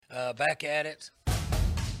Back at it.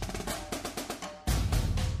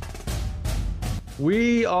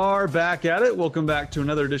 We are back at it. Welcome back to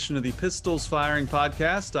another edition of the Pistols Firing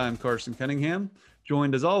Podcast. I'm Carson Cunningham,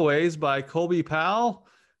 joined as always by Colby Powell.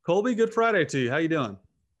 Colby, good Friday to you. How you doing?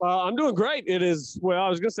 I'm doing great. It is, well, I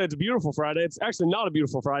was going to say it's a beautiful Friday. It's actually not a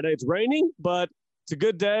beautiful Friday. It's raining, but it's a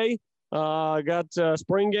good day. I got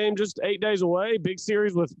spring game just 8 days away. Big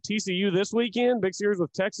series with TCU this weekend. Big series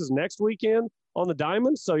with Texas next weekend on the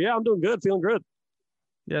Diamond. So, yeah, I'm doing good. Feeling good.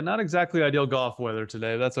 Yeah, not exactly ideal golf weather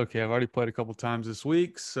today. That's okay. I've already played a couple times this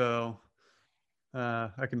week, so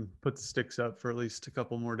I can put the sticks up for at least a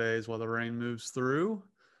couple more days while the rain moves through.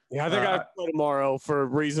 Yeah, I think I play tomorrow for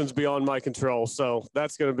reasons beyond my control. So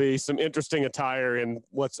that's going to be some interesting attire in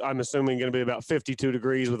what's, I'm assuming, going to be about 52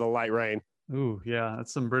 degrees with a light rain. Ooh, yeah,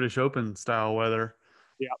 that's some British Open style weather.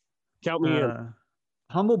 Yeah, count me in.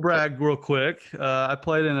 Humble brag real quick. I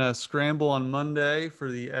played in a scramble on Monday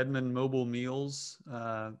for the Edmond Mobile Meals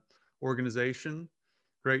organization.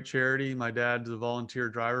 Great charity. My dad's a volunteer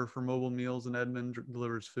driver for Mobile Meals in Edmond,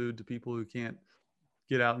 delivers food to people who can't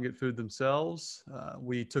get out and get food themselves.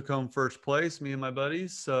 We took home first place, me and my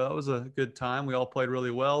buddies. So that was a good time. We all played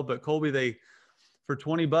really well. But Colby, for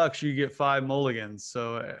 $20, you get 5 mulligans.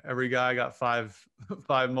 So every guy got five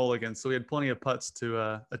mulligans. So we had plenty of putts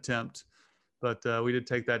to attempt. But we did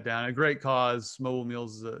take that down. A great cause. Mobile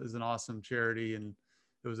Meals is an awesome charity, and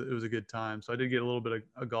it was a good time. So I did get a little bit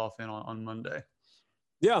of golf in on Monday.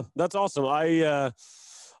 Yeah, that's awesome. I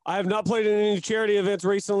have not played in any charity events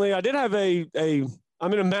recently. I did have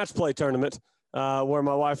I'm in a match play tournament where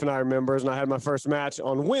my wife and I are members, and I had my first match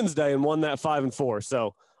on Wednesday and won that 5-4.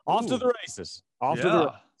 So off to the races. That's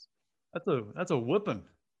a whooping.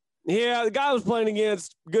 Yeah, the guy I was playing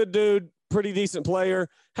against, good dude, pretty decent player,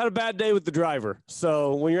 had a bad day with the driver.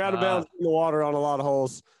 So when you're out of bounds in the water on a lot of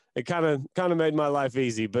holes, it kind of made my life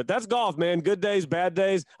easy. But that's golf, man. Good days, bad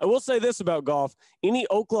days. I will say this about golf. Any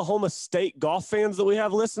Oklahoma State golf fans that we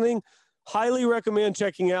have listening, highly recommend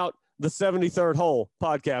checking out the 73rd Hole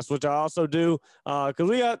podcast, which I also do,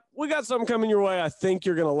 because we got something coming your way I think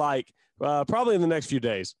you're going to like probably in the next few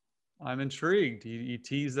days. I'm intrigued. You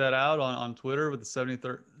tease that out on Twitter with the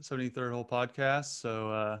 73rd Hole podcast.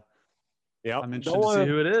 So I'm interested to see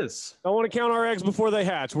who it is. Don't want to count our eggs before they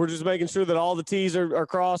hatch. We're just making sure that all the T's are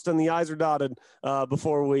crossed and the I's are dotted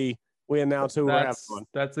before we announce who we're having on.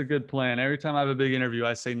 That's a good plan. Every time I have a big interview,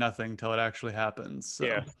 I say nothing until it actually happens. So.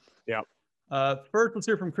 Yeah. First, let's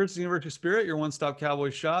hear from Chris University Spirit, your one-stop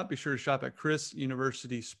Cowboys shop. Be sure to shop at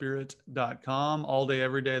chrisuniversityspirit.com. All day,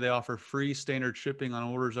 every day, they offer free standard shipping on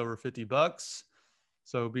orders over $50.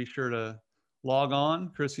 So be sure to log on,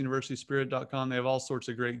 chrisuniversityspirit.com. They have all sorts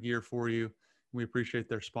of great gear for you. We appreciate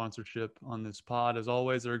their sponsorship on this pod. As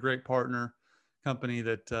always, they're a great partner company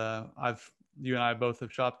that you and I both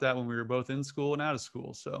have shopped at when we were both in school and out of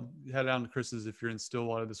school. So head down to Chris's if you're in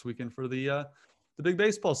Stillwater this weekend for the big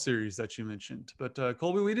baseball series that you mentioned. But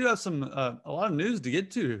Colby, we do have a lot of news to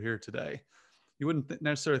get to here today. You wouldn't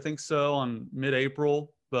necessarily think so on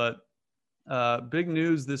mid-April, but big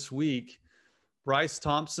news this week. Bryce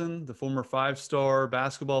Thompson, the former 5-star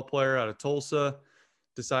basketball player out of Tulsa,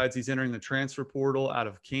 decides he's entering the transfer portal out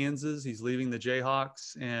of Kansas. He's leaving the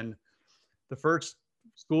Jayhawks. And the first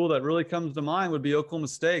school that really comes to mind would be Oklahoma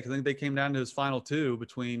State. I think they came down to his final 2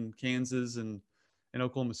 between Kansas and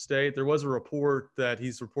Oklahoma State. There was a report that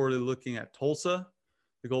he's reportedly looking at Tulsa,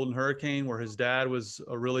 the Golden Hurricane, where his dad was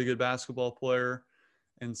a really good basketball player.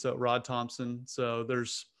 And so Rod Thompson. So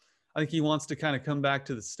I think he wants to kind of come back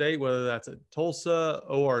to the state, whether that's at Tulsa,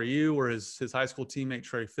 ORU, where his high school teammate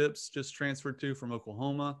Trey Phipps just transferred to from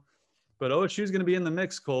Oklahoma. But OSU is going to be in the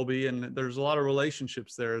mix, Colby, and there's a lot of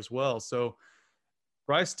relationships there as well. So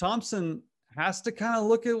Bryce Thompson has to kind of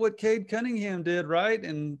look at what Cade Cunningham did, right?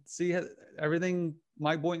 And see everything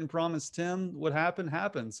Mike Boynton promised him would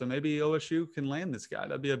happen. So maybe OSU can land this guy.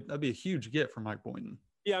 That'd be a huge get for Mike Boynton.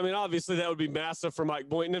 Yeah, I mean, obviously that would be massive for Mike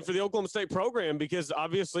Boynton and for the Oklahoma State program, because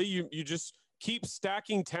obviously you just keep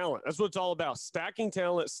stacking talent. That's what it's all about. Stacking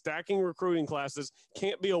talent, stacking recruiting classes.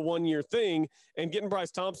 Can't be a one-year thing. And getting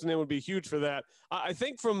Bryce Thompson in would be huge for that. I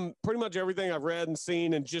think from pretty much everything I've read and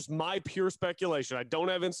seen and just my pure speculation, I don't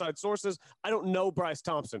have inside sources. I don't know Bryce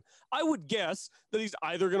Thompson. I would guess that he's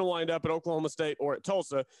either going to wind up at Oklahoma State or at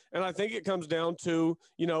Tulsa. And I think it comes down to,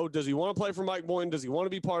 does he want to play for Mike Boynton? Does he want to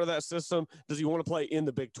be part of that system? Does he want to play in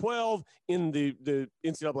the Big 12, in the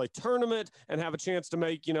NCAA tournament, and have a chance to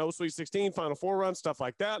make, Sweet 16, Final Final Four run, stuff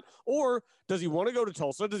like that? Or does he want to go to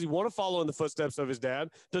Tulsa? Does he want to follow in the footsteps of his dad?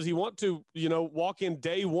 Does he want to, walk in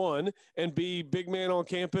day one and be big man on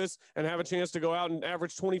campus and have a chance to go out and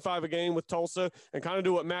average 25 a game with Tulsa and kind of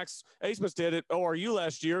do what Max Asmus did at ORU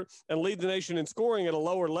last year and lead the nation in scoring at a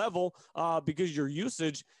lower level because your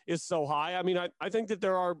usage is so high? I mean, I think that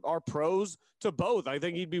there are pros to both. I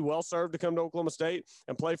think he'd be well served to come to Oklahoma State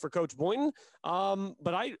and play for Coach Boynton.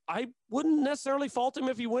 But I wouldn't necessarily fault him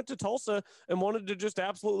if he went to Tulsa and wanted to just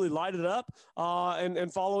absolutely light it up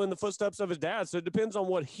and follow in the footsteps of his dad. So it depends on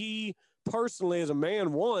what he personally as a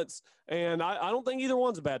man wants. And I don't think either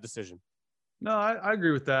one's a bad decision. No, I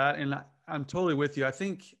agree with that. And I'm totally with you. I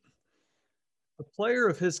think a player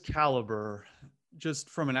of his caliber, just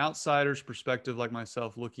from an outsider's perspective like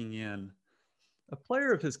myself looking in, a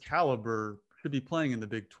player of his caliber should be playing in the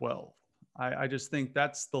Big 12. I just think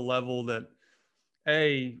that's the level that,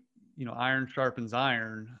 iron sharpens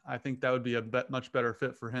iron. I think that would be a much better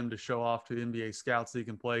fit for him to show off to NBA scouts that he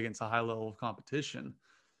can play against a high level of competition.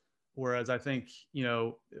 Whereas I think,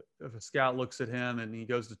 if a scout looks at him and he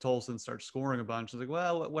goes to Tulsa and starts scoring a bunch, it's like,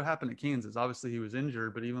 well, what happened at Kansas? Obviously he was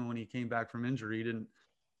injured, but even when he came back from injury, he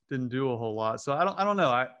didn't do a whole lot. So I don't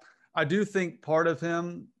know. I do think part of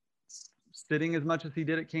him sitting as much as he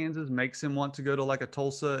did at Kansas makes him want to go to like a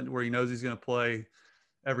Tulsa where he knows he's going to play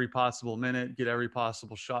every possible minute, get every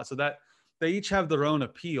possible shot. So that they each have their own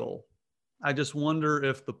appeal. I just wonder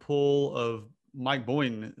if the pull of Mike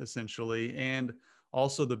Boynton essentially, and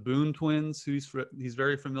also the Boone twins, who he's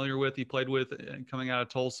very familiar with, he played with coming out of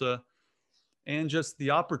Tulsa, and just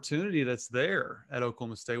the opportunity that's there at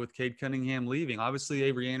Oklahoma State with Cade Cunningham leaving. Obviously,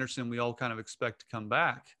 Avery Anderson, we all kind of expect to come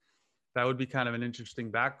back. That would be kind of an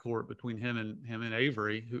interesting backcourt between him and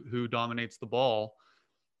Avery, who dominates the ball.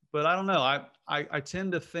 But I don't know. I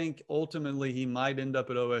tend to think ultimately he might end up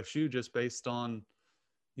at OSU just based on,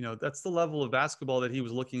 that's the level of basketball that he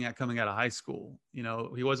was looking at coming out of high school.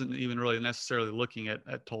 He wasn't even really necessarily looking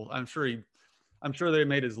at Tulsa. I'm sure they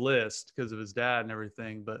made his list because of his dad and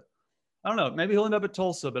everything. But I don't know. Maybe he'll end up at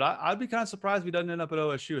Tulsa. But I'd be kind of surprised if he doesn't end up at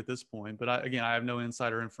OSU at this point. But I have no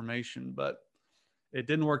insider information. But it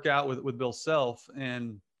didn't work out with Bill Self,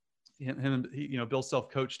 and Bill Self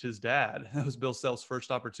coached his dad. That was Bill Self's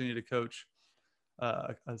first opportunity to coach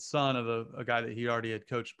a son of a guy that he already had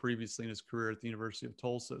coached previously in his career at the University of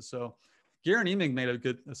Tulsa. So Garen Emig made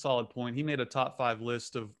a solid point. He made a top 5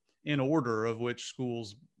 list in order of which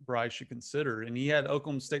schools Bryce should consider. And he had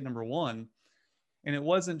Oklahoma State number 1. And it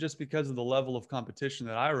wasn't just because of the level of competition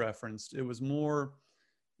that I referenced. It was more,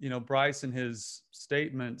 Bryce in his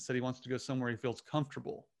statement said he wants to go somewhere he feels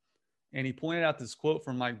comfortable. And he pointed out this quote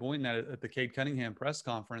from Mike Boynton at the Cade Cunningham press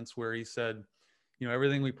conference where he said,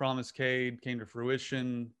 everything we promised Cade came to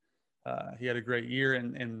fruition. He had a great year.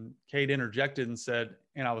 And Cade interjected and said,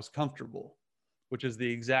 and I was comfortable, which is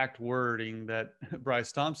the exact wording that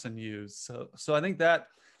Bryce Thompson used. So I think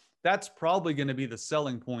that's probably going to be the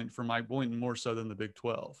selling point for Mike Boynton more so than the Big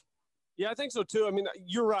 12. Yeah, I think so too. I mean,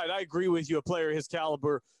 you're right. I agree with you. A player his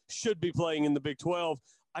caliber should be playing in the Big 12.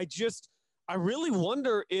 I really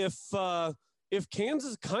wonder if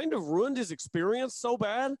Kansas kind of ruined his experience so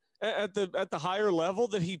bad at the higher level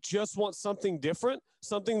that he just wants something different,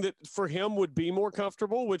 something that for him would be more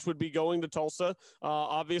comfortable, which would be going to Tulsa.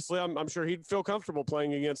 Obviously, I'm sure he'd feel comfortable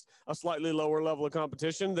playing against a slightly lower level of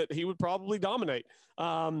competition that he would probably dominate.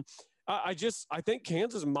 I think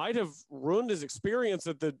Kansas might have ruined his experience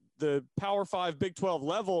at the Power 5 Big 12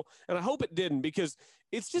 level, and I hope it didn't, because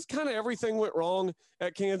it's just kind of everything went wrong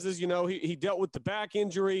at Kansas. He dealt with the back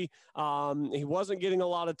injury. He wasn't getting a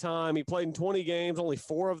lot of time. He played in 20 games. Only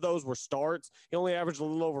 4 of those were starts. He only averaged a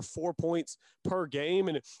little over 4 points per game,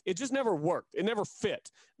 and it just never worked. It never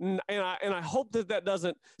fit. And I hope that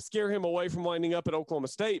doesn't scare him away from winding up at Oklahoma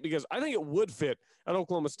State, because I think it would fit at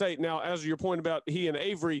Oklahoma State. Now, as your point about he and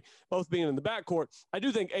Avery both being in the backcourt, I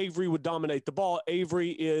do think Avery would dominate the ball.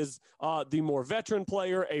 Avery is the more veteran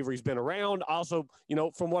player. Avery's been around. Also,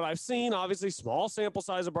 from what I've seen, obviously small sample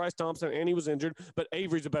size of Bryce Thompson, and he was injured, but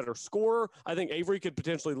Avery's a better scorer. I think Avery could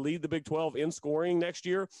potentially lead the Big 12 in scoring next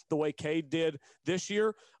year, the way Cade did this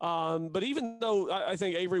year. But even though I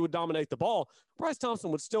think Avery would dominate the ball, Bryce Thompson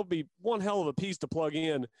would still be one hell of a piece to plug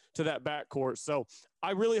in to that backcourt. So I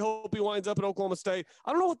really hope he winds up at Oklahoma State.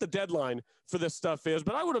 I don't know what the deadline for this stuff is,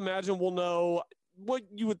 but I would imagine we'll know. What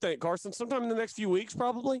you would think, Carson, sometime in the next few weeks,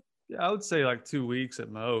 probably? Yeah, I would say like 2 weeks at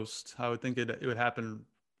most. I would think it would happen.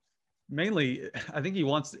 Mainly, I think he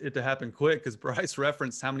wants it to happen quick because Bryce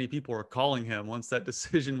referenced how many people are calling him once that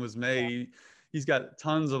decision was made. Yeah. He's got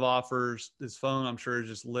tons of offers. His phone, I'm sure, is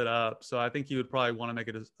just lit up. So I think he would probably want to make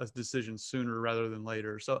a decision sooner rather than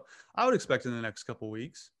later. So I would expect in the next couple of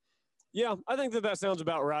weeks. Yeah, I think that sounds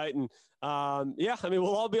about right. And yeah, I mean,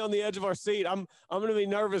 we'll all be on the edge of our seat. I'm going to be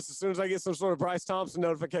nervous as soon as I get some sort of Bryce Thompson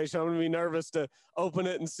notification. I'm going to be nervous to open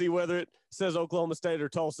it and see whether it says Oklahoma State or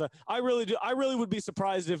Tulsa. I really would be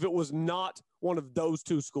surprised if it was not one of those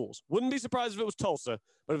two schools. Wouldn't be surprised if it was Tulsa,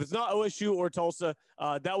 but if it's not OSU or Tulsa,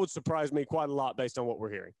 that would surprise me quite a lot based on what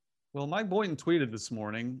we're hearing. Well, Mike Boynton tweeted this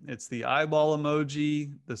morning. It's the eyeball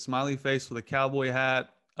emoji, the smiley face with a cowboy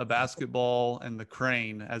hat, a basketball, and the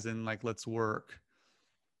crane, as in like, let's work.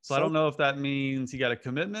 So I don't know if that means he got a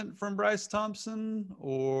commitment from Bryce Thompson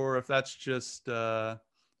or if that's just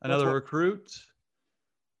another recruit,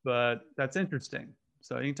 but that's interesting.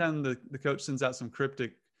 So anytime the coach sends out some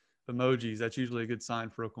cryptic emojis, that's usually a good sign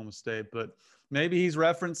for Oklahoma State. But maybe he's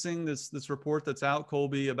referencing this report that's out,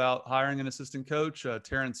 Colby, about hiring an assistant coach,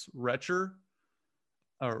 Terrence Rencher,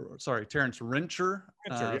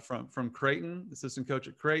 from Creighton, assistant coach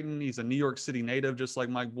at Creighton. He's a New York City native, just like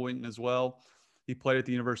Mike Boynton as well. He played at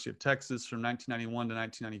the University of Texas from 1991 to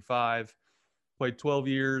 1995, played 12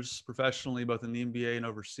 years professionally, both in the NBA and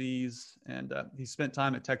overseas. And he spent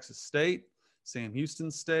time at Texas State, Sam Houston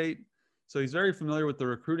State. So he's very familiar with the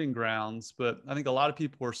recruiting grounds, but I think a lot of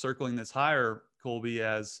people are circling this hire, Colby,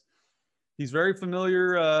 as he's very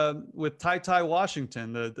familiar with Ty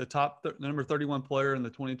Washington, the number 31 player in the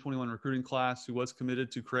 2021 recruiting class who was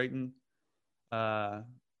committed to Creighton. So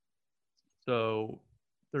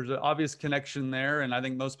there's an obvious connection there. And I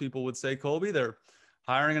think most people would say, Colby, they're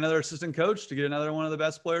hiring another assistant coach to get another one of the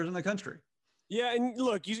best players in the country. Yeah, and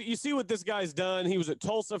look, you see what this guy's done. He was at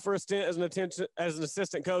Tulsa for a stint as an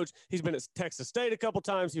assistant coach. He's been at Texas State a couple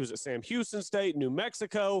times. He was at Sam Houston State, New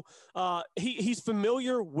Mexico. He's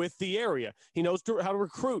familiar with the area. He knows how to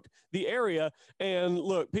recruit the area. And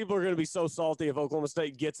look, people are going to be so salty if Oklahoma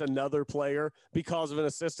State gets another player because of an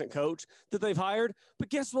assistant coach that they've hired. But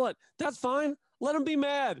guess what? That's fine. Let them be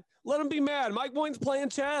mad. Let them be mad. Mike Boynton's playing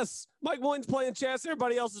chess.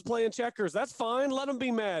 Everybody else is playing checkers. That's fine. Let him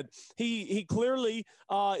be mad. He clearly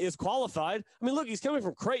is qualified. I mean, look, he's coming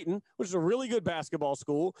from Creighton, which is a really good basketball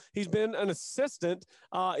school. He's been an assistant.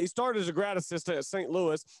 He started as a grad assistant at St.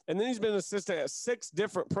 Louis, and then he's been an assistant at 6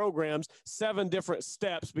 different programs, 7 different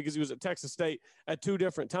steps because he was at Texas State at 2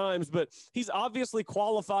 different times. But he's obviously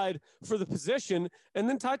qualified for the position. And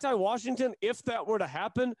then Ty Washington, if that were to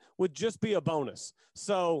happen, would just be a bonus.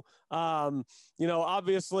 So,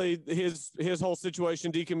 obviously his whole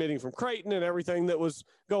situation decommitting from Creighton and everything that was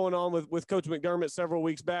going on with Coach McDermott several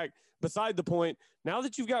weeks back, beside the point. Now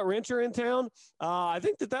that you've got Rencher in town, I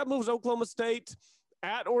think that moves Oklahoma State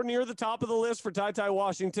at or near the top of the list for Ty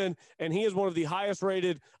Washington, and he is one of the highest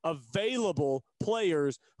rated available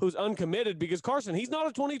players who's uncommitted because Carson, he's not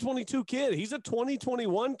a 2022 kid. He's a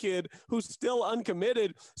 2021 kid who's still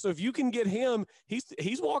uncommitted. So if you can get him,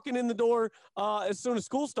 he's walking in the door as soon as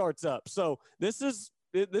school starts up. So this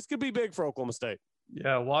could be big for Oklahoma State.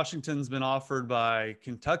 Yeah, Washington's been offered by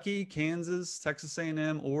Kentucky, Kansas, Texas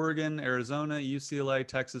A&M, Oregon, Arizona, UCLA,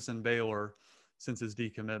 Texas, and Baylor since his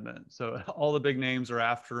decommitment. So all the big names are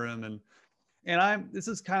after him. And this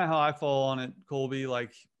is kind of how I fall on it, Colby.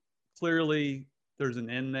 Like, clearly there's an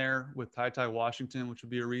in there with Ty Washington, which would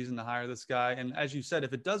be a reason to hire this guy. And as you said,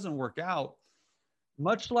 if it doesn't work out,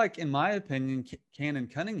 much like, in my opinion,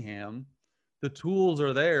 Cunningham, the tools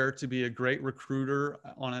are there to be a great recruiter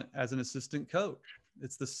as an assistant coach.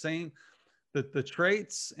 It's the same, the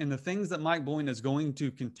traits and the things that Mike Boynton is going to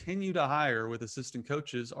continue to hire with assistant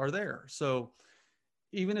coaches are there. So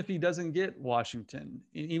even if he doesn't get Washington,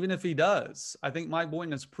 even if he does, I think Mike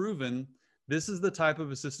Boynton has proven this is the type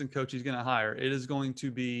of assistant coach he's going to hire. It is going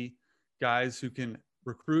to be guys who can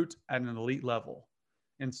recruit at an elite level.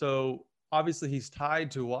 And so obviously he's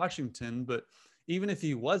tied to Washington, but even if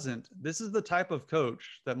he wasn't, this is the type of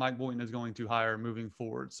coach that Mike Boynton is going to hire moving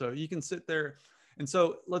forward. So you can sit there. And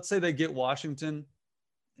so let's say they get Washington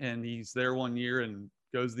and he's there 1 year and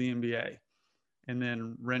goes to the NBA. And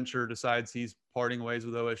then Rencher decides he's parting ways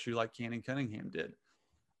with OSU like Cunningham did.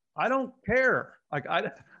 I don't care. Like,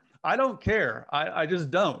 I don't care. I just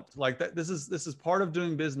don't. Like, that. This is part of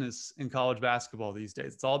doing business in college basketball these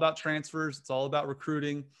days. It's all about transfers. It's all about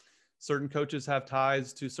recruiting. Certain coaches have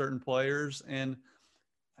ties to certain players, and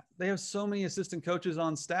they have so many assistant coaches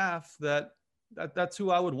on staff that's who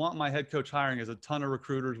I would want my head coach hiring, is a ton of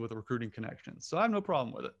recruiters with recruiting connections. So I have no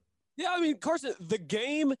problem with it. Yeah, I mean, Carson, the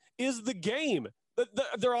game is the game.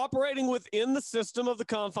 They're operating within the system of the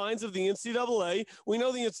confines of the NCAA. We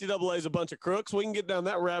know the NCAA is a bunch of crooks. We can get down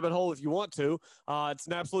that rabbit hole if you want to. It's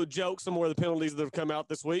an absolute joke, some more of the penalties that have come out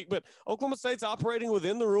this week. But Oklahoma State's operating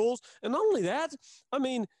within the rules. And not only that, I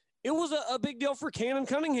mean, it was a big deal for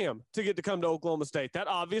Cunningham to come to Oklahoma State. That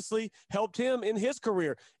obviously helped him in his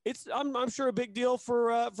career. I'm sure a big deal for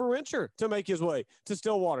Rencher to make his way to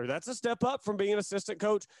Stillwater. That's a step up from being an assistant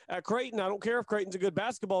coach at Creighton. I don't care if Creighton's a good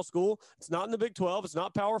basketball school. It's not in the Big 12. It's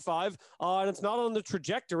not Power 5. And it's not on the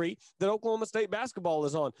trajectory that Oklahoma State basketball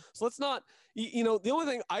is on. So let's not, the only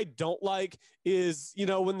thing I don't like is,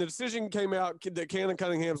 when the decision came out that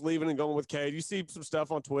Cunningham's leaving and going with Cade, you see some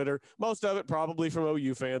stuff on Twitter, most of it probably from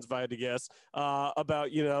OU fans, if I had to guess, about,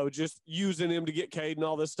 just using him to get Cade and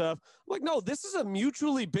all this stuff. I'm like, no, this is a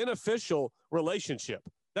mutually beneficial relationship.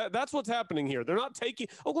 That's what's happening here.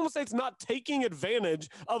 Oklahoma State's not taking advantage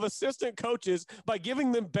of assistant coaches by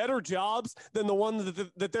giving them better jobs than the one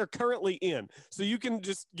that they're currently in. So you can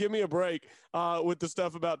just give me a break with the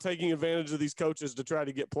stuff about taking advantage of these coaches to try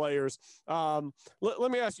to get players.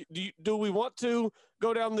 Let me ask you, do we want to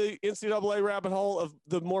go down the NCAA rabbit hole of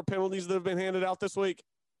the more penalties that have been handed out this week?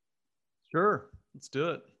 Sure. Let's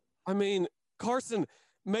do it. I mean, Carson,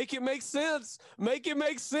 make it make sense. Make it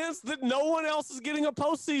make sense that no one else is getting a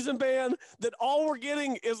postseason ban, that all we're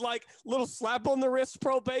getting is like little slap on the wrist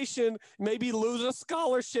probation, maybe lose a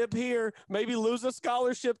scholarship here, maybe lose a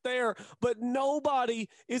scholarship there, but nobody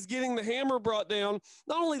is getting the hammer brought down.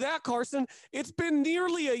 Not only that, Carson, it's been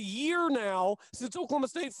nearly a year now since Oklahoma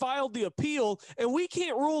State filed the appeal, and we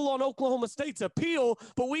can't rule on Oklahoma State's appeal,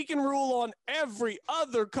 but we can rule on every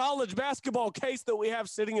other college basketball case that we have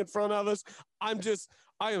sitting in front of us.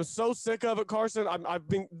 I am so sick of it, Carson.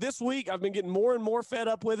 This week, I've been getting more and more fed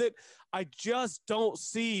up with it. I just don't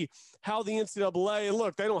see how the NCAA, and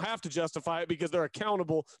look, they don't have to justify it because they're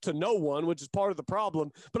accountable to no one, which is part of the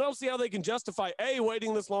problem. But I don't see how they can justify, A,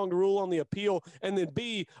 waiting this long to rule on the appeal, and then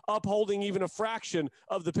B, upholding even a fraction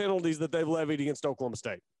of the penalties that they've levied against Oklahoma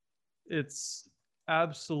State. It's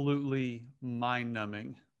absolutely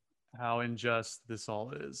mind-numbing how unjust this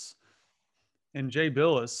all is. And Jay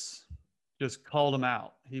Billis just called him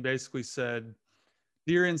out. He basically said,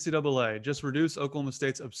 "Dear NCAA, just reduce Oklahoma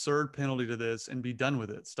State's absurd penalty to this and be done with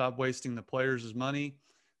it. Stop wasting the players' money.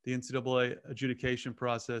 The NCAA adjudication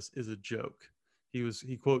process is a joke."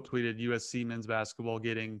 He quote tweeted USC men's basketball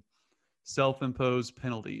getting self-imposed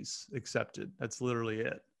penalties accepted. That's literally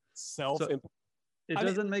it. It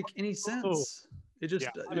doesn't make any sense.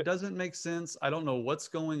 It doesn't make sense. I don't know what's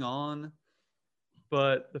going on.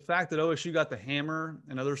 But the fact that OSU got the hammer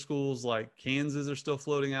and other schools like Kansas are still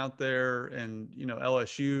floating out there, and,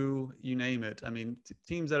 LSU, you name it. I mean,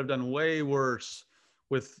 teams that have done way worse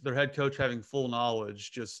with their head coach having full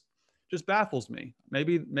knowledge just baffles me.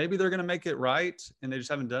 Maybe they're going to make it right and they just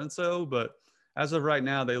haven't done so. But as of right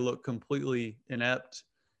now, they look completely inept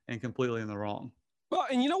and completely in the wrong. Well,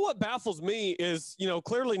 and you know what baffles me is,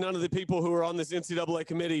 clearly none of the people who are on this NCAA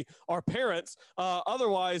committee are parents.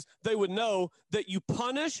 Otherwise, they would know that you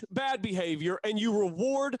punish bad behavior and you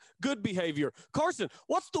reward good behavior. Carson,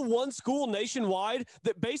 what's the one school nationwide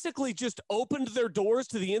that basically just opened their doors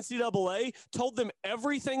to the NCAA, told them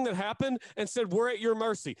everything that happened, and said, we're at your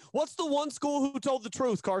mercy? What's the one school who told the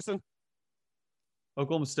truth, Carson?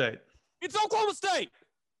 Oklahoma State. It's Oklahoma State.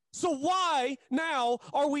 So why now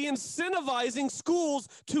are we incentivizing schools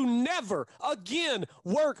to never again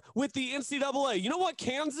work with the NCAA? You know what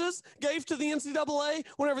Kansas gave to the NCAA?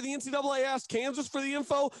 Whenever the NCAA asked Kansas for the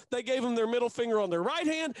info, they gave them their middle finger on their right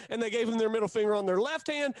hand, and they gave them their middle finger on their left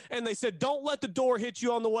hand, and they said, don't let the door hit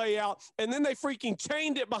you on the way out. And then they freaking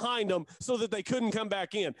chained it behind them so that they couldn't come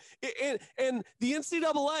back in. And the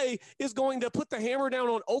NCAA is going to put the hammer down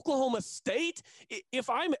on Oklahoma State. If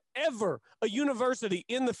I'm ever a university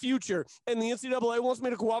in the future and the NCAA wants me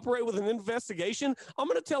to cooperate with an investigation, I'm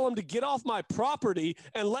going to tell them to get off my property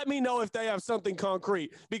and let me know if they have something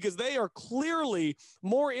concrete, because they are clearly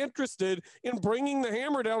more interested in bringing the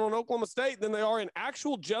hammer down on Oklahoma State than they are in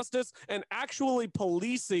actual justice and actually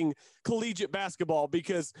policing collegiate basketball,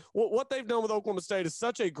 because what they've done with Oklahoma State is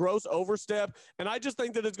such a gross overstep. And I just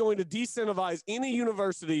think that it's going to disincentivize any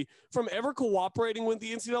university from ever cooperating with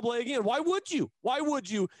the NCAA again. Why would you? Why would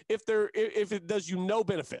you if it does you no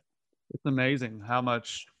benefit? It's amazing how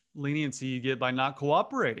much leniency you get by not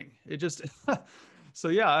cooperating. It just, so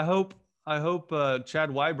yeah, I hope Chad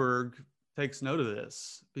Weiberg takes note of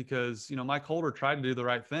this, because, Mike Holder tried to do the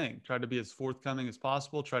right thing, tried to be as forthcoming as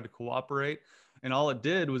possible, tried to cooperate, and all it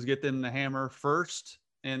did was get them the hammer first,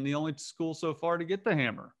 and the only school so far to get the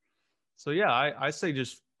hammer. So yeah, I say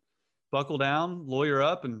just buckle down, lawyer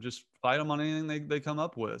up, and just fight them on anything they come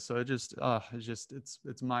up with. So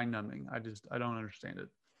it's mind numbing. I don't understand it.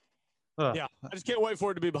 Yeah, I just can't wait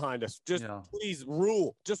for it to be behind us. Please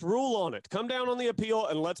rule. Just rule on it. Come down on the appeal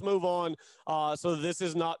and let's move on. So this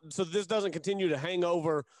doesn't continue to hang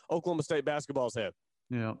over Oklahoma State basketball's head.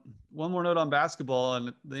 Yeah. One more note on basketball,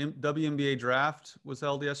 and the WNBA draft was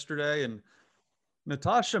held yesterday, and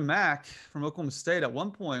Natasha Mack from Oklahoma State at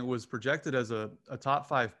one point was projected as a top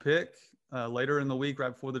 5 pick. Later in the week,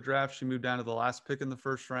 right before the draft, she moved down to the last pick in the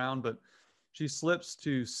first round, but she slips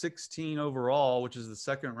to 16 overall, which is the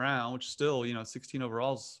second round, which still, 16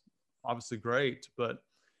 overall is obviously great, but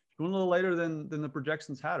she went a little later than the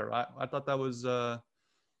projections had her. I thought that was, I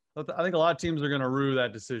think a lot of teams are going to rue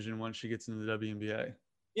that decision once she gets into the WNBA.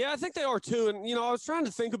 Yeah, I think they are too. And, I was trying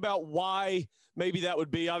to think about why maybe that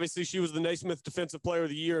would be. Obviously, she was the Naismith Defensive Player of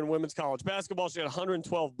the Year in women's college basketball. She had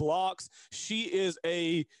 112 blocks. She is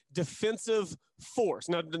a defensive force.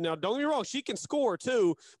 Now, don't get me wrong, she can score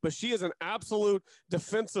too, but she is an absolute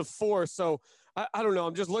defensive force. So I don't know.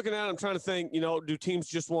 I'm just looking at it. I'm trying to think, do teams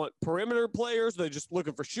just want perimeter players? They're just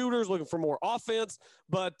looking for shooters, looking for more offense.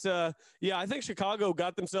 But, yeah, I think Chicago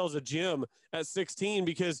got themselves a gem at 16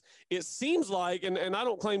 because it seems like, and I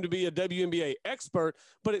don't claim to be a WNBA expert,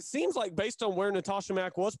 but it seems like based on where Natasha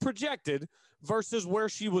Mack was projected versus where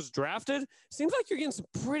she was drafted, seems like you're getting some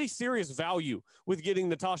pretty serious value with getting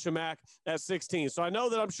Natasha Mack at 16. So I know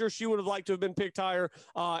that I'm sure she would have liked to have been picked higher,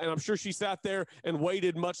 and I'm sure she sat there and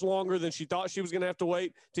waited much longer than she thought she was going to have to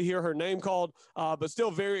wait to hear her name called, but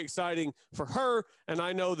still very exciting for her, and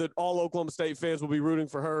I know that all Oklahoma State fans will be rooting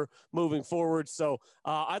for her moving forward. So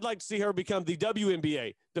I'd like to see her become the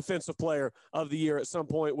WNBA Defensive Player of the Year at some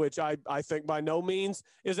point, which I think by no means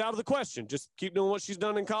is out of the question. Just keep doing what she's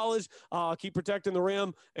done in college, keep protecting the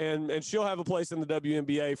rim, and she'll have a place in the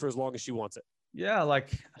WNBA for as long as she wants it. Yeah,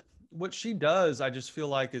 like what she does, I just feel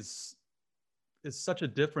like is such a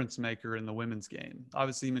difference maker in the women's game.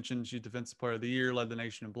 Obviously, you mentioned she's Defensive Player of the Year, led the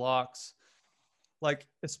nation in blocks. Like,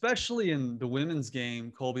 especially in the women's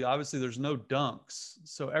game, Colby, obviously there's no dunks.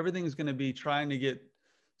 So everything's going to be trying to get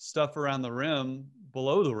stuff around the rim,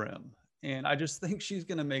 below the rim. And I just think she's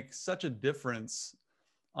going to make such a difference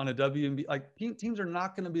on a WNBA. Like, teams are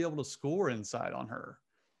not going to be able to score inside on her.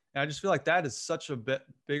 And I just feel like that is such a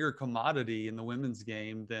bigger commodity in the women's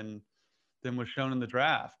game than was shown in the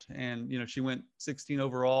draft. And, she went 16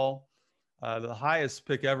 overall. The highest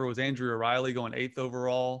pick ever was Andrea Riley going 8th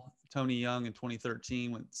overall. Tony Young in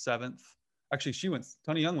 2013 went 7th. Actually,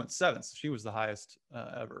 Tony Young went 7th. So she was the highest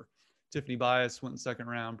ever. Tiffany Bias went in second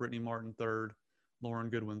round. Brittany Martin third. Lauren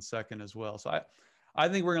Goodwin second as well. So I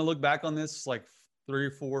think we're going to look back on this like 3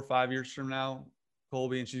 or 4 or 5 years from now,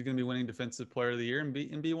 Colby, and she's going to be winning Defensive Player of the Year and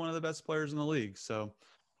be one of the best players in the league. So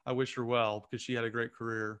I wish her well because she had a great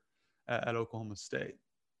career at Oklahoma State.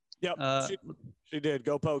 Yep, she did.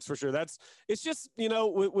 Go Pokes for sure. It's just,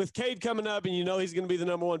 with Cade coming up and he's going to be the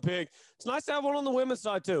number 1 pick, it's nice to have one on the women's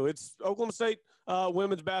side too. It's Oklahoma State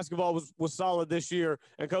women's basketball was solid this year,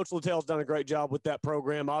 and Coach Littell's done a great job with that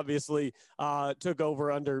program. Obviously, took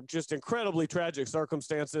over under just incredibly tragic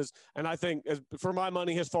circumstances, and I think, for my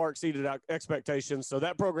money, has far exceeded expectations. So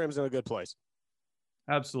that program's in a good place.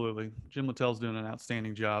 Absolutely. Jim Littell's doing an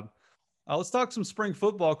outstanding job. Let's talk some spring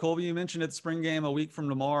football, Colby. You mentioned it's spring game a week from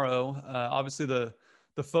tomorrow. Obviously, the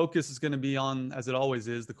focus is going to be on, as it always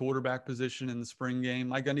is, the quarterback position in the spring game.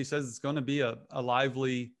 Mike Gundy says it's going to be a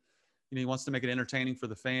lively, he wants to make it entertaining for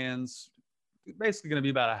the fans. Basically going to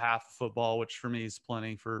be about a half of football, which for me is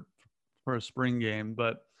plenty for a spring game.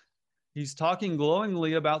 But he's talking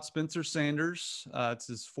glowingly about Spencer Sanders. It's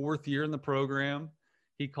his 4th year in the program.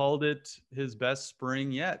 He called it his best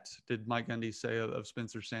spring yet, did Mike Gundy say of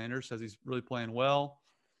Spencer Sanders. Says he's really playing well.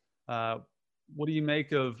 What do you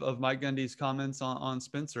make of Mike Gundy's comments on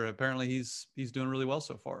Spencer? Apparently he's doing really well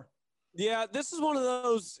so far. Yeah, this is one of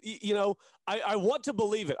those, I want to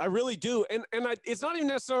believe it. I really do. And it's not even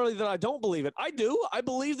necessarily that I don't believe it. I do. I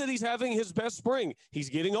believe that he's having his best spring. He's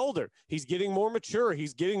getting older. He's getting more mature.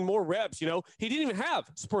 He's getting more reps. He didn't even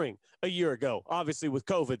have spring a year ago, obviously with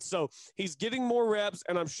COVID. So he's getting more reps,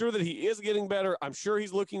 and I'm sure that he is getting better. I'm sure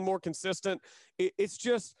he's looking more consistent. It's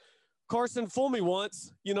just, Carson, fool me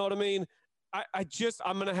once. You know what I mean?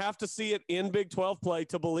 I'm going to have to see it in Big 12 play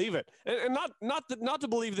to believe it. And not to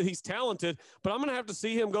believe that he's talented, but I'm going to have to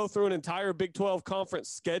see him go through an entire Big 12 conference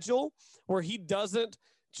schedule where he doesn't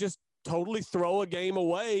just totally throw a game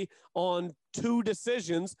away on 2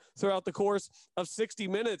 decisions throughout the course of 60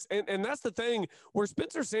 minutes. And that's the thing where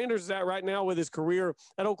Spencer Sanders is at right now with his career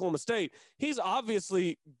at Oklahoma State. He's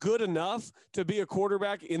obviously good enough to be a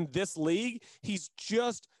quarterback in this league. He's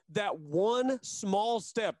just that one small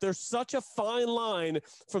step. There's such a fine line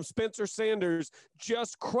from Spencer Sanders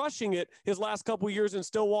just crushing it his last couple of years in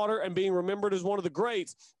Stillwater and being remembered as one of the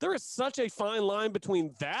greats. There is such a fine line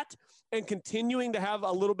between that and continuing to have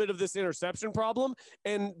a little bit of this interception problem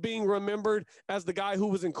and being remembered forward as the guy who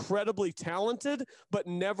was incredibly talented, but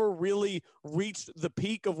never really reached the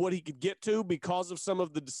peak of what he could get to because of some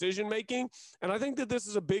of the decision making. And I think that this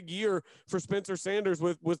is a big year for Spencer Sanders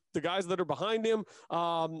with the guys that are behind him.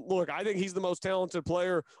 Look, I think he's the most talented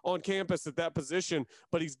player on campus at that position,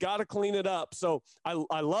 but he's got to clean it up. So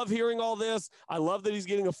I love hearing all this. I love that he's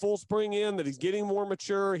getting a full spring in, that he's getting more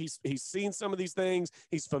mature. He's seen some of these things.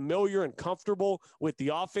 He's familiar and comfortable with the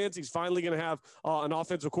offense. He's finally going to have an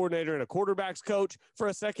offensive coordinator and a quarterback's coach for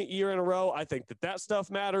a second year in a row. I think that stuff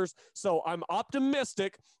matters. So I'm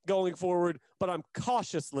optimistic going forward, but I'm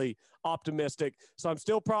cautiously optimistic. So I'm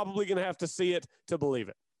still probably going to have to see it to believe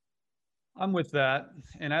it. I'm with that.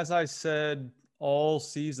 And as I said all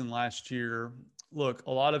season last year, look,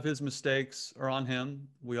 a lot of his mistakes are on him.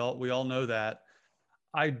 We all know that.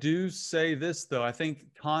 I do say this, though. I think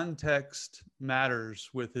context matters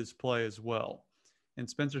with his play as well. And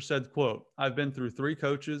Spencer said, quote, "I've been through 3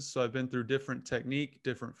 coaches, so I've been through different technique,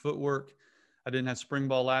 different footwork. I didn't have spring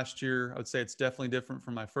ball last year. I would say it's definitely different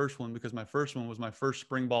from my first one because my first one was my first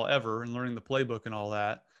spring ball ever and learning the playbook and all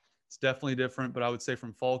that. It's definitely different, but I would say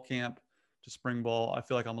from fall camp to spring ball, I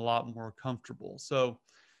feel like I'm a lot more comfortable." So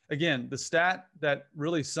again, the stat that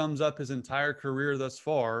really sums up his entire career thus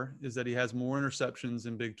far is that he has more interceptions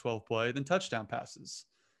in Big 12 play than touchdown passes.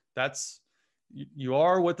 You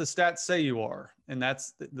are what the stats say you are. And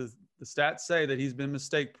that's the stats say that he's been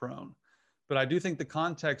mistake prone. But I do think the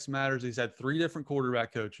context matters. He's had 3 different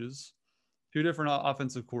quarterback coaches, 2 different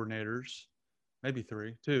offensive coordinators, maybe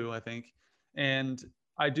 2, I think. And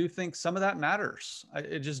I do think some of that matters.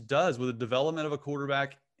 It just does with the development of a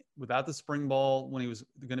quarterback without the spring ball when he was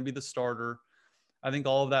going to be the starter. I think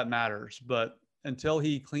all of that matters. But until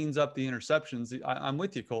he cleans up the interceptions, I'm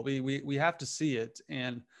with you, Colby. We have to see it.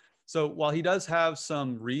 And so while he does have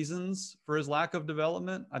some reasons for his lack of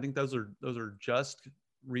development, I think those are just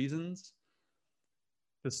reasons.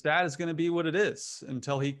 The stat is going to be what it is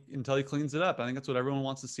until he cleans it up. I think that's what everyone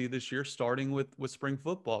wants to see this year, starting with spring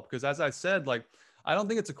football. Because as I said, like, I don't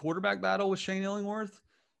think it's a quarterback battle with Shane Illingworth,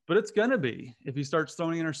 but it's going to be if he starts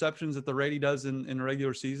throwing interceptions at the rate he does in the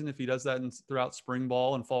regular season, if he does that throughout spring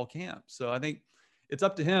ball and fall camp. So I think it's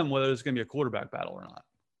up to him whether it's going to be a quarterback battle or not.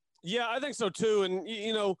 Yeah, I think so too.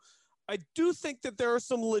 And, I do think that there are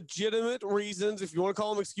some legitimate reasons, if you want to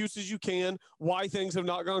call them excuses, you can, why things have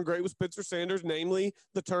not gone great with Spencer Sanders, namely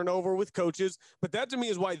the turnover with coaches. But that to me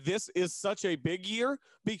is why this is such a big year,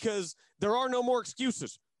 because there are no more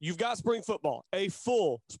excuses. You've got spring football, a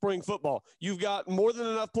full spring football. You've got more than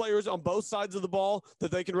enough players on both sides of the ball that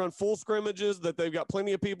they can run full scrimmages, that they've got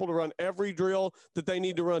plenty of people to run every drill that they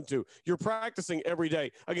need to run to. You're practicing every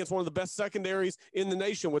day against one of the best secondaries in the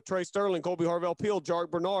nation with Trey Sterling, Colby Harvell-Peel, Jarek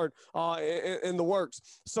Bernard in the works.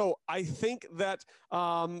 So I think that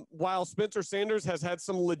while Spencer Sanders has had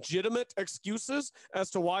some legitimate excuses as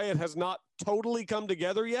to why it has not totally come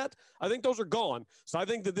together yet, I think those are gone. So I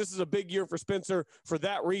think that this is a big year for Spencer for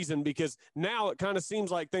that reason, because now it kind of seems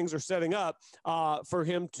like things are setting up for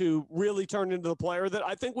him to really turn into the player that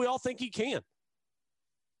I think we all think he can.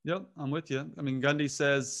 Yep, I'm with you. I mean, Gundy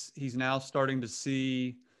says he's now starting to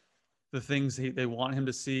see the things they want him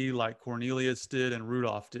to see, like Cornelius did and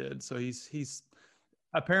Rudolph did. So he's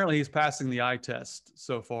apparently he's passing the eye test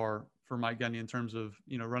so far for Mike Gundy in terms of,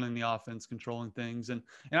 running the offense, controlling things. And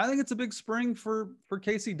I think it's a big spring for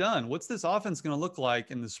Casey Dunn. What's this offense going to look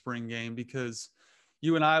like in the spring game? Because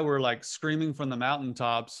you and I were like screaming from the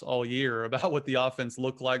mountaintops all year about what the offense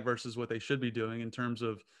looked like versus what they should be doing in terms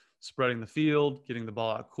of spreading the field, getting the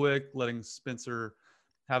ball out quick, letting Spencer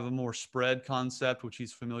have a more spread concept, which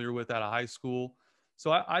he's familiar with out of high school.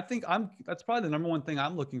 So I think that's probably the number one thing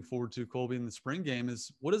I'm looking forward to, Colby, in the spring game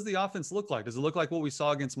is, what does the offense look like? Does it look like what we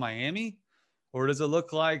saw against Miami? Or does it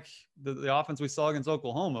look like the offense we saw against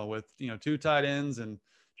Oklahoma with, 2 tight ends and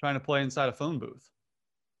trying to play inside a phone booth?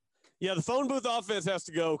 Yeah, the phone booth offense has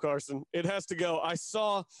to go, Carson. It has to go. I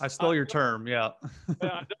stole your term. Yeah.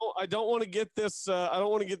 I don't want to get this. I don't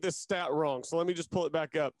want to get this stat wrong. So let me just pull it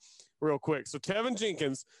back up real quick. So Tevin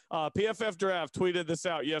Jenkins, PFF Draft tweeted this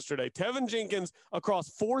out yesterday. Tevin Jenkins across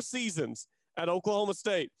 4 seasons at Oklahoma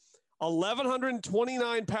State,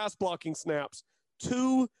 1,129 pass blocking snaps,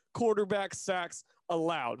 2 quarterback sacks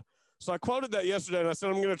allowed. So I quoted that yesterday, and I said,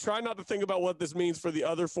 I'm going to try not to think about what this means for the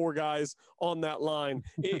other 4 guys on that line.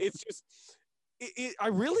 It's just I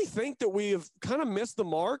really think that we have kind of missed the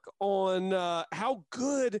mark on how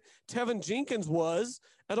good Tevin Jenkins was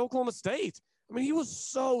at Oklahoma State. I mean, he was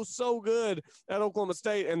so good at Oklahoma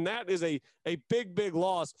State, and that is a big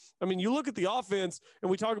loss. I mean, you look at the offense, and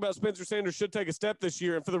we talk about Spencer Sanders should take a step this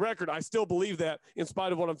year, and for the record, I still believe that in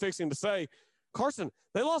spite of what I'm fixing to say. Carson,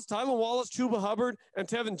 they lost Tylan Wallace, Chuba Hubbard, and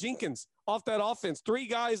Tevin Jenkins off that offense. 3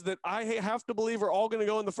 guys that I have to believe are all going to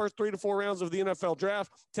go in the first 3 to 4 rounds of the NFL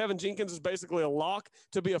draft. Tevin Jenkins is basically a lock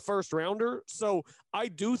to be a first rounder. So I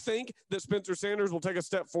do think that Spencer Sanders will take a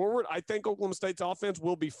step forward. I think Oklahoma State's offense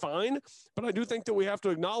will be fine, but I do think that we have to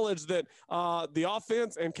acknowledge that the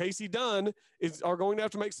offense and Casey Dunn are going to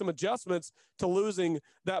have to make some adjustments to losing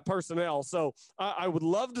that personnel. So I would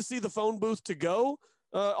love to see the phone booth to go,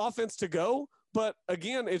 offense to go. But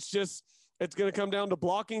again, it's going to come down to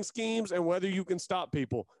blocking schemes and whether you can stop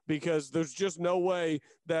people, because there's just no way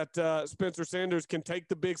that Spencer Sanders can take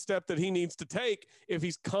the big step that he needs to take if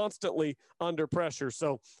he's constantly under pressure.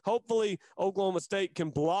 So hopefully Oklahoma State can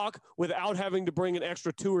block without having to bring an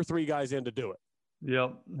extra 2 or 3 guys in to do it.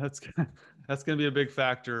 Yep, that's going to be a big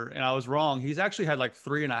factor. And I was wrong. He's actually had like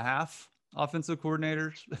 3.5 offensive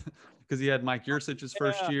coordinators because he had Mike Yursich's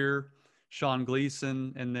first year, Sean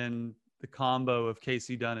Gleason, and then the combo of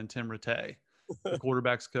Casey Dunn and Tim Rattay, the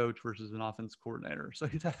quarterback's coach versus an offense coordinator. So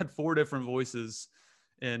he's had 4 different voices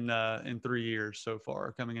in 3 years so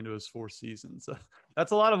far, coming into his 4th season. So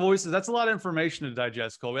that's a lot of voices. That's a lot of information to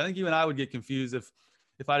digest, Colby. I think you and I would get confused if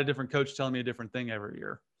I had a different coach telling me a different thing every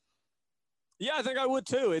year. Yeah, I think I would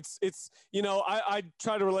too. It's I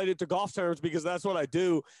try to relate it to golf terms because that's what I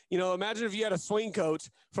do. Imagine if you had a swing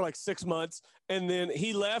coach for like 6 months and then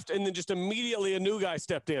he left and then just immediately a new guy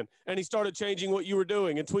stepped in and he started changing what you were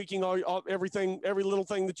doing and tweaking everything, every little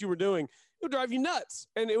thing that you were doing. It would drive you nuts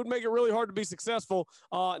and it would make it really hard to be successful.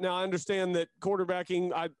 Now I understand that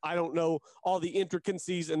quarterbacking, I don't know all the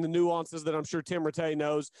intricacies and the nuances that I'm sure Tim Rattay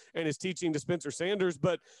knows and is teaching to Spencer Sanders,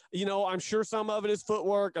 but I'm sure some of it is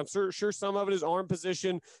footwork. I'm sure some of it is arm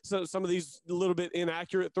position. So some of these a little bit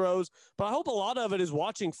inaccurate throws, but I hope a lot of it is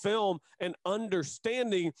watching film and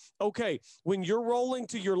understanding, okay, when you're rolling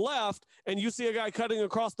to your left and you see a guy cutting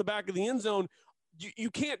across the back of the end zone,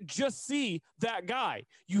 you can't just see that guy.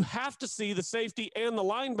 You have to see the safety and the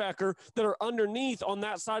linebacker that are underneath on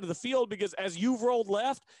that side of the field, because as you've rolled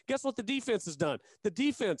left, guess what the defense has done? The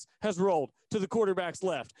defense has rolled to the quarterback's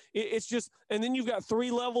left. It's just, and then you've got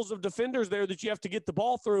 3 levels of defenders there that you have to get the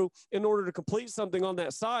ball through in order to complete something on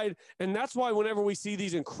that side. And that's why whenever we see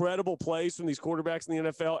these incredible plays from these quarterbacks in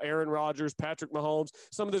the NFL, Aaron Rodgers, Patrick Mahomes,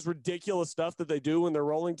 some of this ridiculous stuff that they do when they're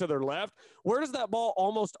rolling to their left, where does that ball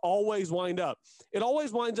almost always wind up? It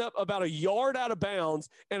always winds up about a yard out of bounds,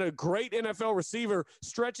 and a great NFL receiver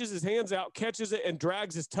stretches his hands out, catches it, and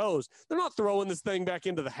drags his toes. They're not throwing this thing back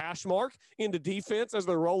into the hash mark, into defense as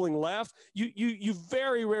they're rolling left. You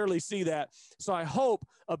very rarely see that. So I hope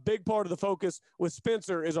a big part of the focus with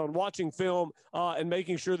Spencer is on watching film and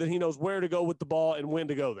making sure that he knows where to go with the ball and when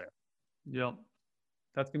to go there. Yep.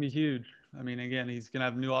 That's going to be huge. I mean, again, he's going to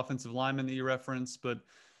have new offensive linemen that you referenced, but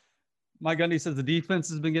Mike Gundy says the defense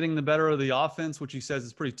has been getting the better of the offense, which he says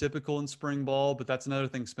is pretty typical in spring ball. But that's another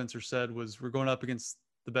thing Spencer said was we're going up against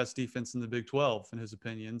the best defense in the Big 12, in his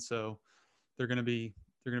opinion. So they're going to be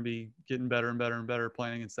getting better and better and better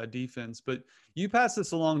playing against that defense. But you passed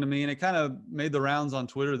this along to me, and it kind of made the rounds on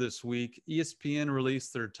Twitter this week. ESPN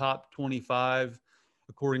released their top 25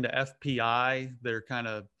 according to FPI, their kind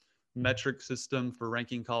of metric system for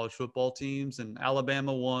ranking college football teams, and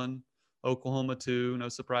Alabama 1. Oklahoma 2, no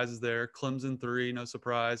surprises there. Clemson 3, no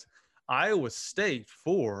surprise. Iowa State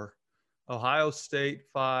 4, Ohio State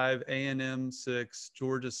 5, A&M 6,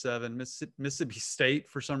 Georgia 7, Mississippi State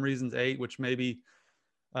for some reasons 8, which maybe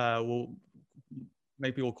we'll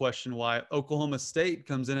question why. Oklahoma State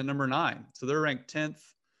comes in at number 9, so they're ranked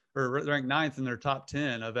 10th or ranked 9th in their top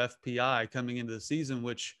 10 of FPI coming into the season,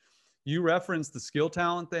 which you referenced the skill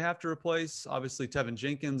talent they have to replace. Obviously, Tevin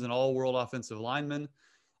Jenkins, an all-world offensive lineman.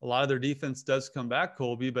 A lot of their defense does come back,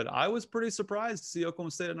 Colby, but I was pretty surprised to see Oklahoma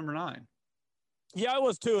State at number 9. Yeah, I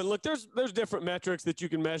was too. And look, there's different metrics that you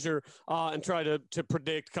can measure and try to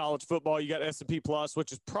predict college football. You got S&P Plus,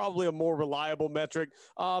 which is probably a more reliable metric.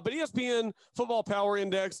 But ESPN Football Power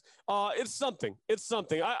Index, it's something. It's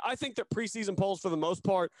something. I think that preseason polls for the most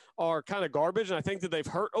part are kind of garbage, and I think that they've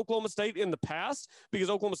hurt Oklahoma State in the past because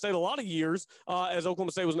Oklahoma State a lot of years, as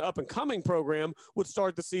Oklahoma State was an up-and-coming program, would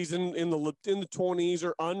start the season in the 20s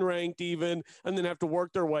or unranked even, and then have to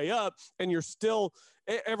work their way up, and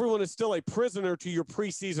everyone is still a prisoner to your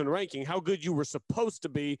preseason ranking, how good you were supposed to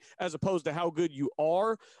be as opposed to how good you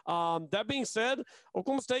are. That being said,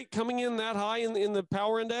 Oklahoma State coming in that high in the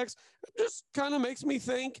power index just kind of makes me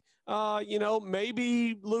think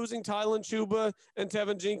Maybe losing Tylan Chuba and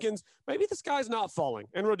Tevin Jenkins, maybe the sky's not falling.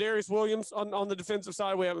 And Rodarius Williams on the defensive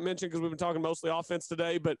side, we haven't mentioned because we've been talking mostly offense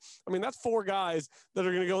today. But, I mean, that's 4 guys that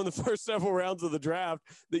are going to go in the first several rounds of the draft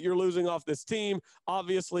that you're losing off this team.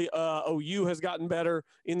 Obviously, OU has gotten better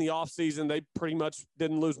in the offseason. They pretty much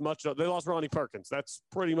didn't lose much. They lost Ronnie Perkins. That's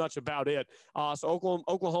pretty much about it. So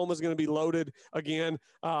Oklahoma is going to be loaded again.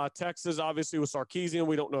 Texas, obviously, with Sarkisian.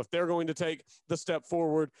 We don't know if they're going to take the step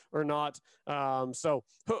forward or not. So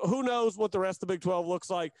who knows what the rest of the Big 12 looks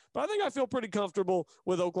like. But I think I feel pretty comfortable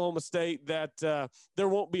with Oklahoma State that there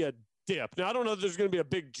won't be a dip. Now, I don't know if there's going to be a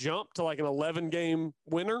big jump to like an 11-game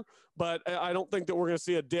winner, but I don't think that we're going to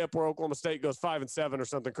see a dip where Oklahoma State goes 5-7 or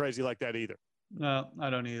something crazy like that either. No, I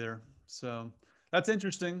don't either. So that's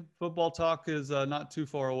interesting. Football talk is not too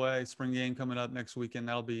far away. Spring game coming up next weekend.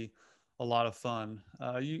 That'll be a lot of fun.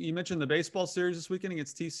 You mentioned the baseball series this weekend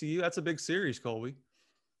against TCU. That's a big series, Colby.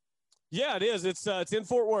 Yeah, it is. It's in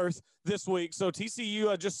Fort Worth this week. So TCU,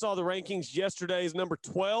 I just saw the rankings yesterday, is number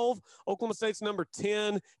 12. Oklahoma State's number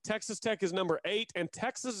 10. Texas Tech is number 8. And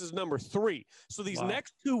Texas is number 3. So these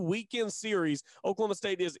next 2 weekend series, Oklahoma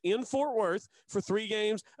State is in Fort Worth for 3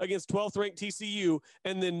 games against 12th ranked TCU.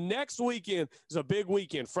 And then next weekend is a big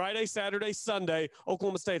weekend. Friday, Saturday, Sunday,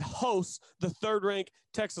 Oklahoma State hosts the 3rd ranked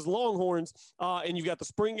Texas Longhorns. And you've got the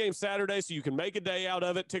spring game Saturday, so you can make a day out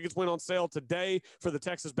of it. Tickets went on sale today for the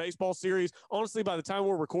Texas baseball series. Honestly, by the time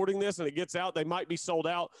we're recording this and it gets out, they might be sold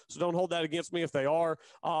out. So don't hold that against me if they are.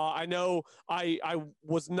 I know I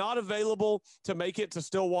was not available to make it to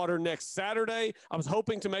Stillwater next Saturday. I was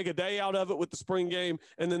hoping to make a day out of it with the spring game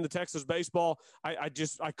and then the Texas baseball. I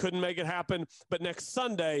couldn't make it happen. But next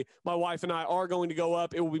Sunday, my wife and I are going to go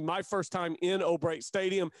up. It will be my first time in O'Brate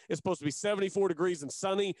Stadium. It's supposed to be 74 degrees and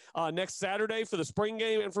sunny. Next Saturday for the spring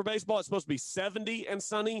game and for baseball, it's supposed to be 70 and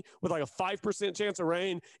sunny with like a 5% chance of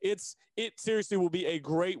rain. It seriously will be a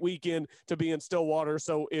great weekend to be in Stillwater.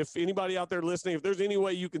 So if anybody out there listening, if there's any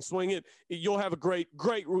way you can swing it, you'll have a great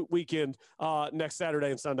weekend next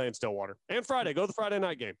Saturday and Sunday in Stillwater. And Friday, go to the Friday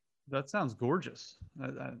night game. That sounds gorgeous.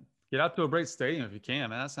 Get out to O'Brate Stadium if you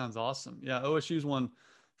can, man. That sounds awesome. Yeah, OSU's won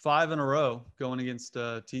 5 in a row going against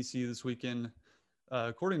TCU this weekend.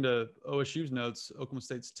 According to OSU's notes, Oklahoma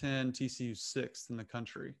State's 10, TCU's 6th in the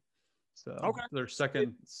country. So they're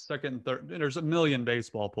second, third. There's a million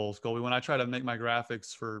baseball polls, Colby. When I try to make my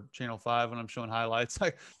graphics for Channel 5 when I'm showing highlights,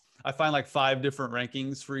 I find like 5 different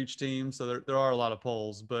rankings for each team. So there are a lot of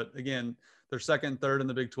polls. But again, they're second, third in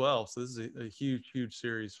the Big 12. So this is a huge, huge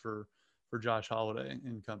series for Josh Holiday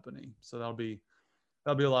and company. So that'll be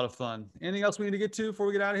a lot of fun. Anything else we need to get to before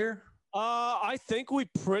we get out of here? I think we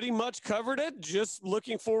pretty much covered it. Just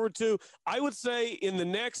looking forward to, I would say in the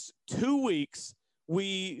next 2 weeks,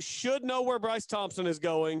 we should know where Bryce Thompson is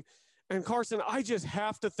going. And Carson, I just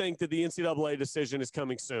have to think that the NCAA decision is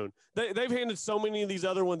coming soon. They've handed so many of these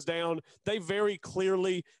other ones down. They very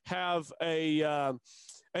clearly have a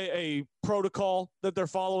protocol that they're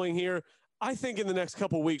following here. I think in the next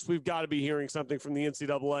couple of weeks, we've got to be hearing something from the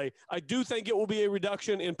NCAA. I do think it will be a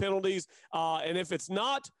reduction in penalties. And if it's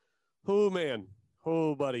not,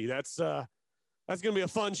 buddy, that's going to be a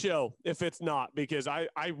fun show if it's not, because I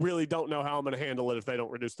really don't know how I'm going to handle it if they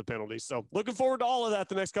don't reduce the penalties. So looking forward to all of that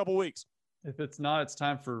the next couple of weeks. If it's not, it's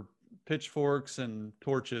time for pitchforks and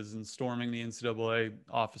torches and storming the NCAA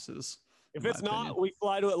offices. If it's not, we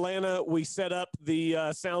fly to Atlanta. We set up the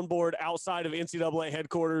soundboard outside of NCAA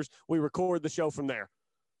headquarters. We record the show from there.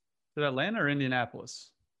 Is it Atlanta or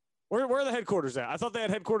Indianapolis? Where are the headquarters at? I thought they had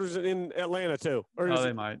headquarters in Atlanta too. Or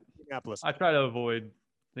they might. Indianapolis. I try to avoid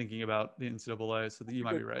thinking about the NCAA, so that you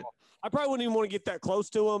might be right. I probably wouldn't even want to get that close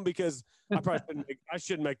to them because I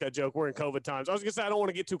shouldn't make that joke. We're in COVID times. I was gonna say I don't want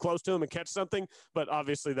to get too close to them and catch something, but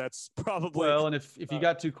obviously that's probably well. And if you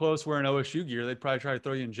got too close wearing OSU gear, they'd probably try to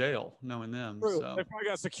throw you in jail, knowing them. True. So. They probably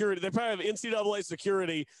got security. They probably have NCAA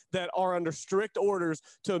security that are under strict orders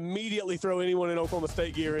to immediately throw anyone in Oklahoma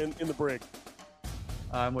State gear in the brig.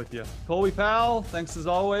 I'm with you. Colby, Powell, thanks as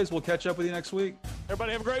always. We'll catch up with you next week.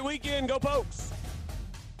 Everybody have a great weekend. Go Pokes.